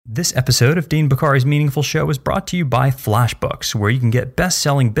This episode of Dean Bokhari's Meaningful Show is brought to you by FlashBooks, where you can get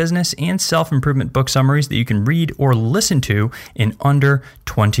best-selling business and self-improvement book summaries that you can read or listen to in under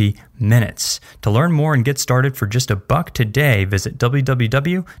 20 minutes. To learn more and get started for just $1 today, visit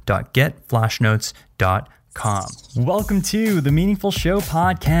www.getflashnotes.com. Welcome to the Meaningful Show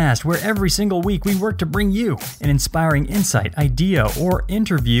podcast, where every single week we work to bring you an inspiring insight, idea, or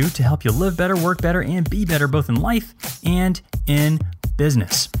interview to help you live better, work better, and be better both in life and in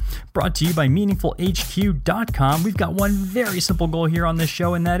business. Brought to you by MeaningfulHQ.com. We've got one very simple goal here on this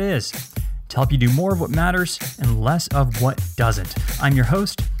show, and that is to help you do more of what matters and less of what doesn't. I'm your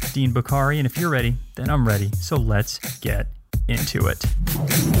host, Dean Bokhari, and if you're ready, then I'm ready. So let's get into it.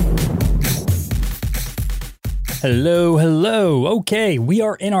 Hello. Okay, we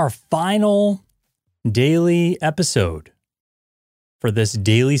are in our final daily episode for this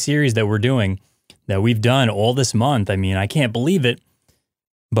daily series that we're doing, that we've done all this month. I mean, I can't believe it,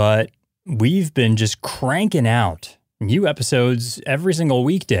 but we've been just cranking out new episodes every single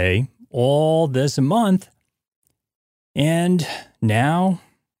weekday all this month. And now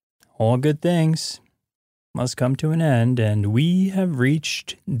all good things must come to an end, and we have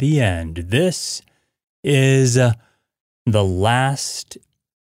reached the end. This is the last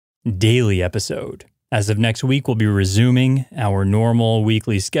daily episode. As of next week, we'll be resuming our normal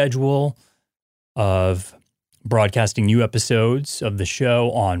weekly schedule of broadcasting new episodes of the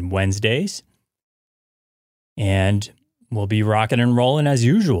show on Wednesdays. And we'll be rocking and rolling as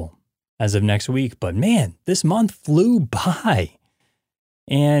usual as of next week. But man, this month flew by.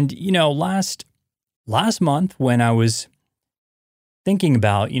 And, you know, last month when I was thinking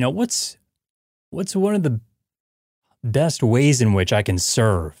about, what's one of the best ways in which I can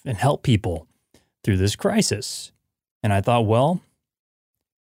serve and help people through this crisis? And I thought, well,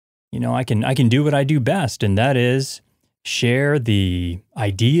 I can do what I do best, and that is share the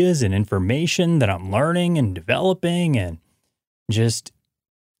ideas and information that I'm learning and developing and just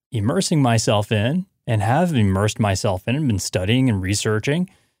immersing myself in, and have immersed myself in and been studying and researching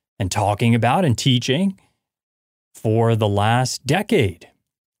and talking about and teaching for the last decade.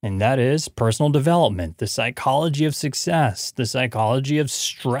 And that is personal development, the psychology of success, the psychology of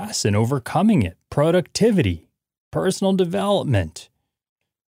stress and overcoming it, productivity, personal development,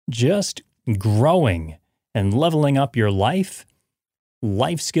 just growing and leveling up your life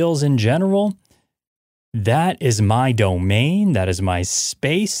skills in general. That is my domain. That is my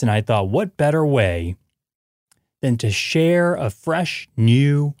space. And I thought, what better way than to share a fresh,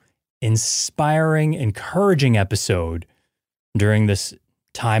 new, inspiring, encouraging episode during this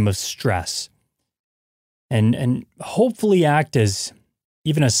time of stress, and hopefully act as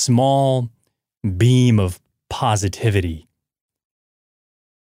even a small beam of positivity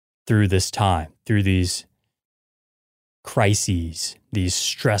through this time, through these crises, these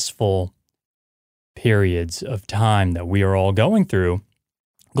stressful periods of time that we are all going through,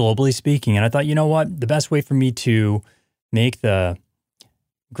 globally speaking. And I thought, you know what? The best way for me to make the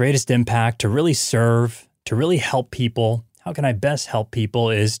greatest impact, to really serve, to really help people, how can I best help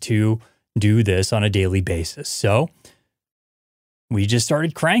people, is to do this on a daily basis. So we just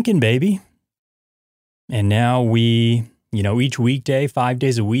started cranking, baby. And now we, each weekday, 5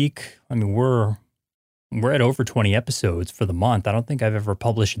 days a week, I mean, we're at over 20 episodes for the month. I don't think I've ever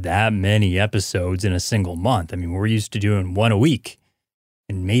published that many episodes in a single month. I mean, we're used to doing one a week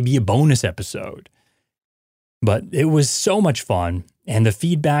and maybe a bonus episode. But it was so much fun. And the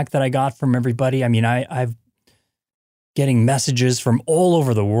feedback that I got from everybody, I mean, I've getting messages from all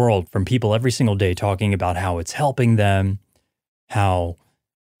over the world from people every single day talking about how it's helping them, how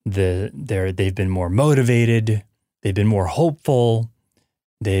they've been more motivated, they've been more hopeful,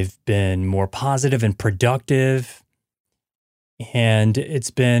 they've been more positive and productive. And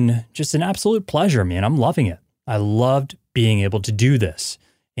it's been just an absolute pleasure, man. I'm loving it. I loved being able to do this.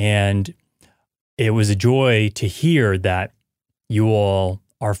 And it was a joy to hear that you all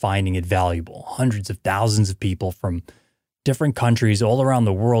are finding it valuable. Hundreds of thousands of people from different countries all around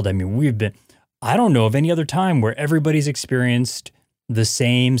the world. I mean, I don't know of any other time where everybody's experienced the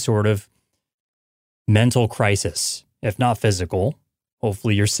same sort of mental crisis, if not physical.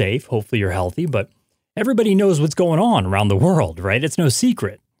 Hopefully you're safe. Hopefully you're healthy, but everybody knows what's going on around the world, right? It's no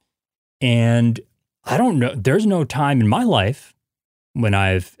secret. And I don't know, there's no time in my life when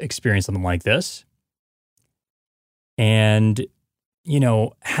I've experienced something like this. And,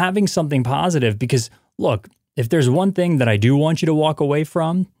 having something positive, because look, if there's one thing that I do want you to walk away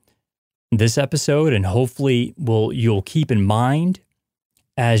from this episode, and hopefully you'll keep in mind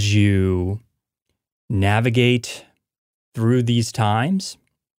as you navigate through these times,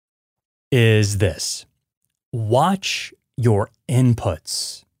 is this: watch your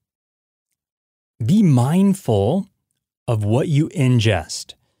inputs. be mindful of what you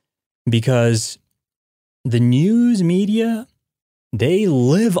ingest, because the news media, they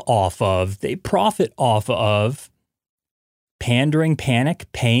profit off of pandering,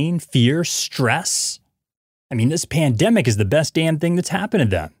 panic, pain, fear, stress. I mean, this pandemic is the best damn thing that's happened to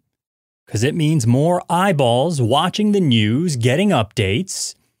them, because it means more eyeballs watching the news, getting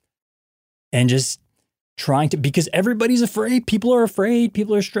updates, and just trying to, because everybody's afraid. People are afraid.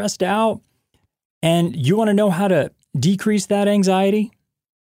 People are stressed out. And you want to know how to decrease that anxiety?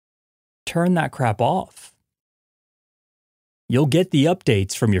 Turn that crap off. You'll get the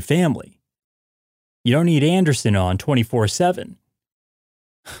updates from your family. You don't need Anderson on 24/7.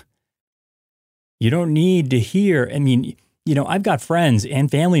 You don't need to hear, I've got friends and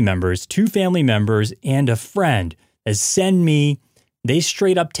family members, 2 family members and a friend that send me, they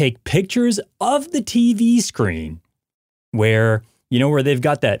straight up take pictures of the TV screen where they've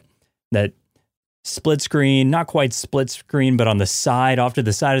got that split screen, not quite split screen, but on the side, off to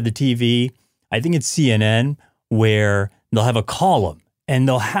the side of the TV. I think it's CNN, where they'll have a column and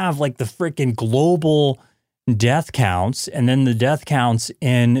they'll have like the freaking global death counts, and then the death counts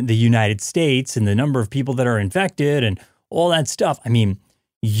in the United States and the number of people that are infected and all that stuff. I mean,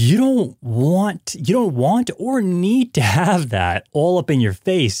 you don't want or need to have that all up in your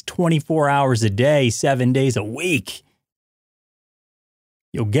face 24 hours a day, 7 days a week.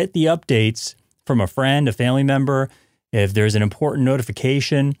 You'll get the updates from a friend, a family member. If there's an important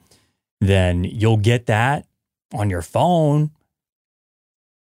notification, then you'll get that on your phone.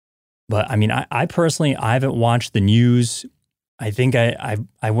 But I mean, I personally, I haven't watched the news. I think I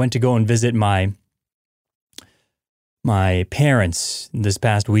went to go and visit my parents this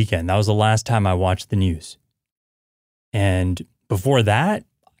past weekend. That was the last time I watched the news. And before that,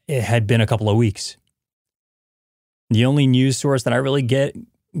 it had been a couple of weeks. The only news source that I really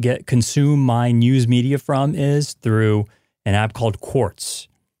consume my news media from is through an app called Quartz.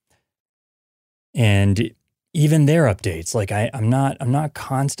 And even their updates, like I'm not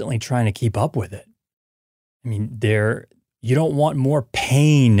constantly trying to keep up with it. I mean, you don't want more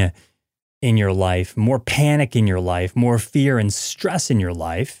pain in your life, more panic in your life, more fear and stress in your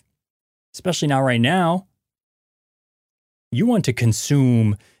life, especially now, right now. You want to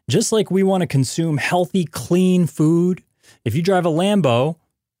consume, just like we want to consume healthy, clean food. If you drive a Lambo,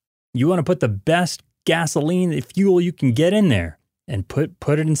 you want to put the best gasoline, the fuel you can get in there and put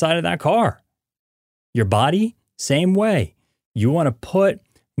it inside of that car. Your body, same way. You want to put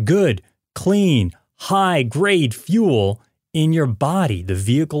good, clean, high-grade fuel in your body, the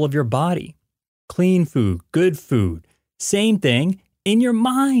vehicle of your body. Clean food, good food. Same thing in your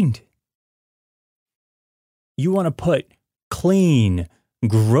mind. You want to put clean,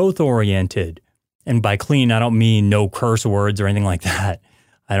 growth-oriented, and by clean, I don't mean no curse words or anything like that.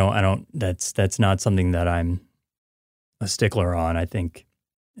 That's not something that I'm a stickler on. I think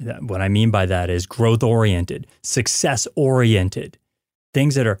that what I mean by that is growth-oriented, success-oriented,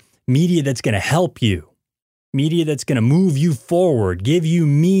 things that are media that's going to help you, media that's going to move you forward, give you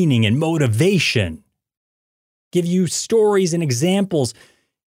meaning and motivation, give you stories and examples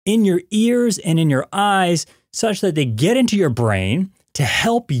in your ears and in your eyes such that they get into your brain to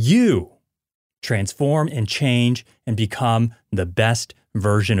help you transform and change and become the best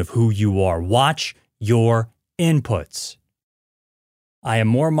version of who you are. Watch your inputs. I am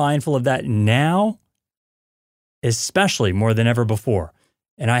more mindful of that now, especially more than ever before.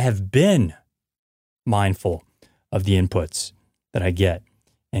 And I have been mindful of the inputs that I get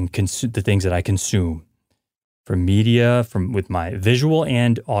and the things that I consume from media, with my visual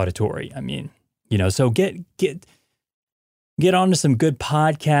and auditory. I mean, so get onto some good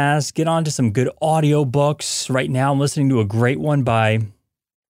podcasts, get onto some good audiobooks. Right now I'm listening to a great one by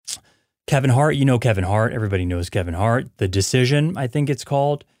Kevin Hart. You know Kevin Hart. Everybody knows Kevin Hart. The Decision, I think it's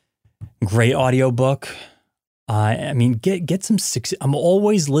called. Great audiobook. Get some success. I'm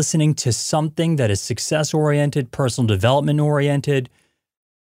always listening to something that is success-oriented, personal development-oriented,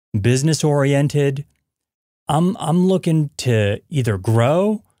 business-oriented. I'm looking to either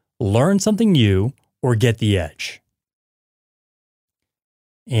grow, learn something new, or get the edge.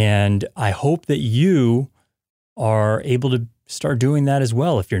 And I hope that you are able to start doing that as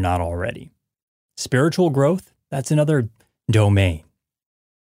well if you're not already. Spiritual growth, that's another domain.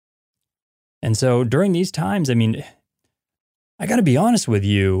 And so during these times, I got to be honest with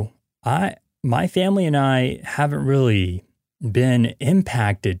you, my family and I haven't really been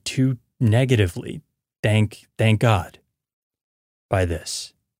impacted too negatively, thank God, by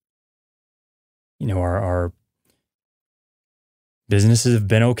this. Our businesses have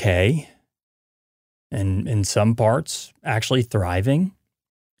been okay, and in some parts actually thriving.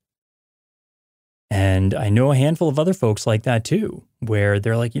 And I know a handful of other folks like that too, where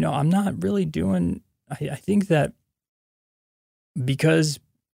they're like, I'm not really doing, I think that because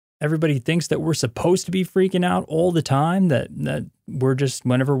everybody thinks that we're supposed to be freaking out all the time, that we're just,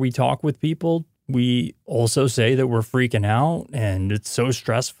 whenever we talk with people, we also say that we're freaking out and it's so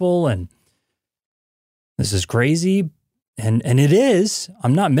stressful and this is crazy. And it is.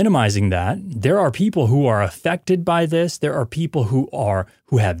 I'm not minimizing that. There are people who are affected by this. There are people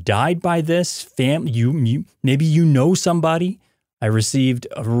who have died by this. Maybe you know somebody. I received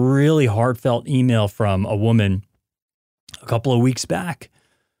a really heartfelt email from a woman a couple of weeks back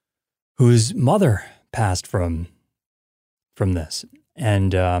whose mother passed from this.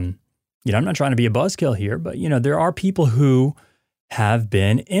 And I'm not trying to be a buzzkill here, but there are people who have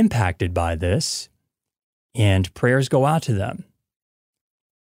been impacted by this. And prayers go out to them.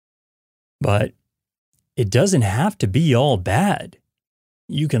 But it doesn't have to be all bad.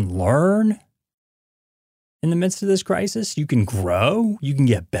 You can learn in the midst of this crisis. You can grow. You can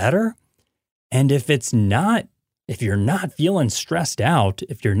get better. And if you're not feeling stressed out,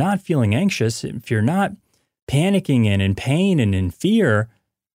 if you're not feeling anxious, if you're not panicking and in pain and in fear,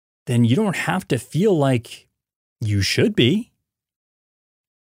 then you don't have to feel like you should be.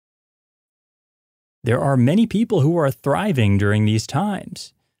 There are many people who are thriving during these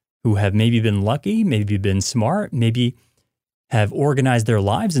times, who have maybe been lucky, maybe been smart, maybe have organized their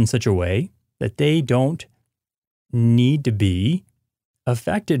lives in such a way that they don't need to be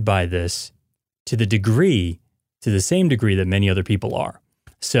affected by this to the same degree that many other people are.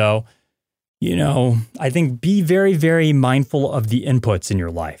 So, I think be very, very mindful of the inputs in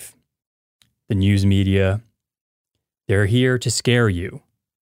your life. The news media, they're here to scare you.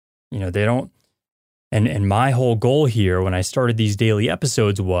 They don't. And my whole goal here when I started these daily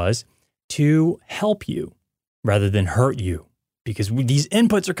episodes was to help you rather than hurt you, because these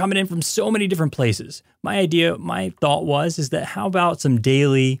inputs are coming in from so many different places. My thought is that how about some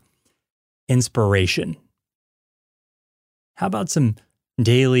daily inspiration? How about some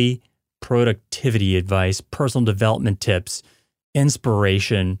daily productivity advice, personal development tips,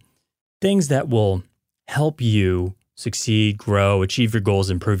 inspiration, things that will help you succeed, grow, achieve your goals,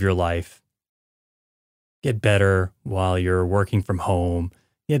 improve your life. Get better while you're working from home.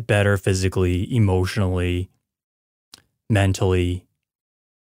 Get better physically, emotionally, mentally.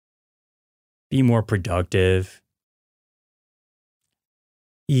 Be more productive.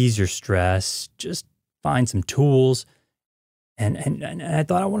 Ease your stress. Just find some tools. And I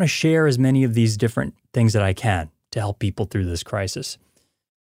thought I want to share as many of these different things that I can to help people through this crisis.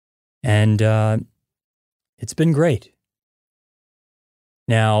 And it's been great.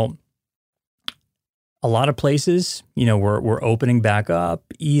 Now, a lot of places, we're opening back up,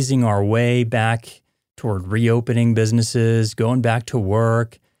 easing our way back toward reopening businesses, going back to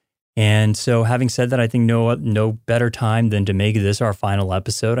work. And so having said that, I think no better time than to make this our final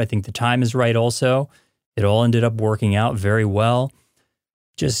episode. I think the time is right also. It all ended up working out very well.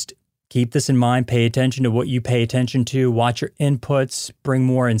 Just keep this in mind. Pay attention to what you pay attention to. Watch your inputs. Bring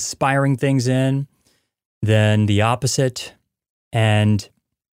more inspiring things in than the opposite. And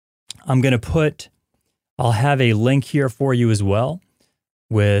I'll have a link here for you as well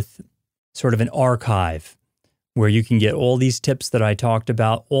with sort of an archive where you can get all these tips that I talked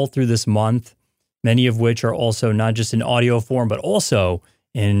about all through this month, many of which are also not just in audio form, but also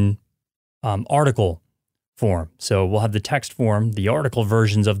in article form. So we'll have the text form, the article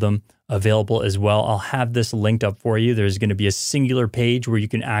versions of them available as well. I'll have this linked up for you. There's going to be a singular page where you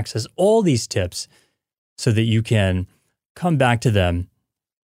can access all these tips so that you can come back to them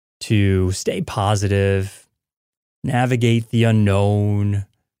to stay positive, navigate the unknown,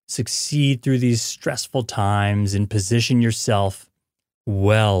 succeed through these stressful times, and position yourself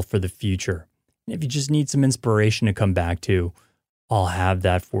well for the future. And if you just need some inspiration to come back to, I'll have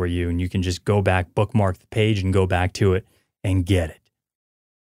that for you. And you can just go back, bookmark the page, and go back to it and get it.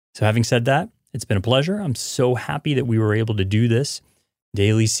 So having said that, it's been a pleasure. I'm so happy that we were able to do this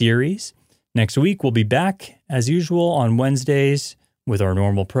daily series. Next week, we'll be back as usual on Wednesdays with our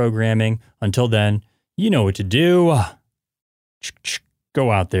normal programming. Until then, you know what to do.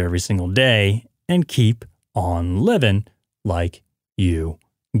 Go out there every single day and keep on living like you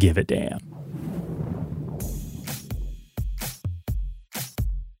give a damn.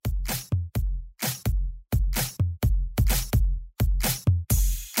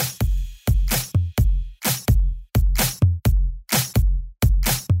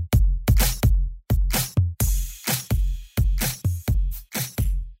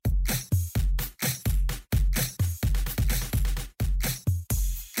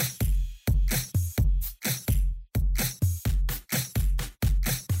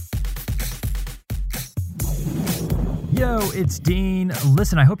 Yo, it's Dean.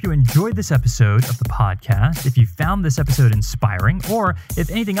 Listen, I hope you enjoyed this episode of the podcast. If you found this episode inspiring, or if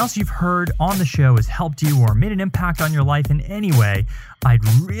anything else you've heard on the show has helped you or made an impact on your life in any way, I'd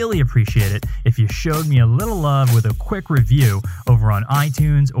really appreciate it if you showed me a little love with a quick review over on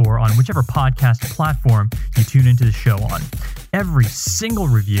iTunes or on whichever podcast platform you tune into the show on. Every single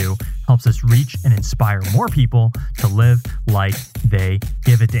review helps us reach and inspire more people to live like they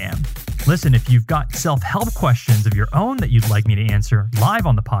give a damn. Listen, if you've got self-help questions of your own that you'd like me to answer live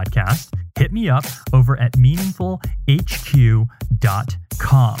on the podcast, hit me up over at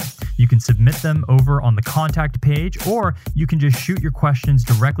meaningfulhq.com. You can submit them over on the contact page, or you can just shoot your questions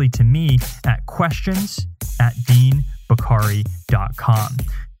directly to me at questions@deanbokhari.com.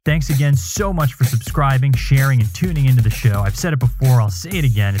 Thanks again so much for subscribing, sharing, and tuning into the show. I've said it before, I'll say it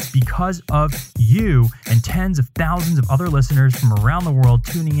again. It's because of you and tens of thousands of other listeners from around the world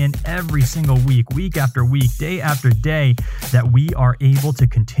tuning in every single week, week after week, day after day, that we are able to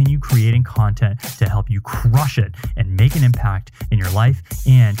continue creating content to help you crush it and make an impact in your life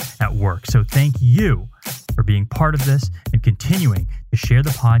and at work. So thank you for being part of this and continuing to share the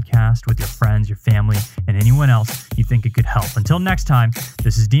podcast with your friends, your family, and anyone else you think it could help. Until next time,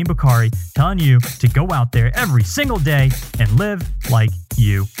 this is Dean Bokhari telling you to go out there every single day and live like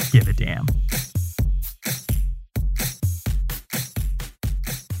you give a damn.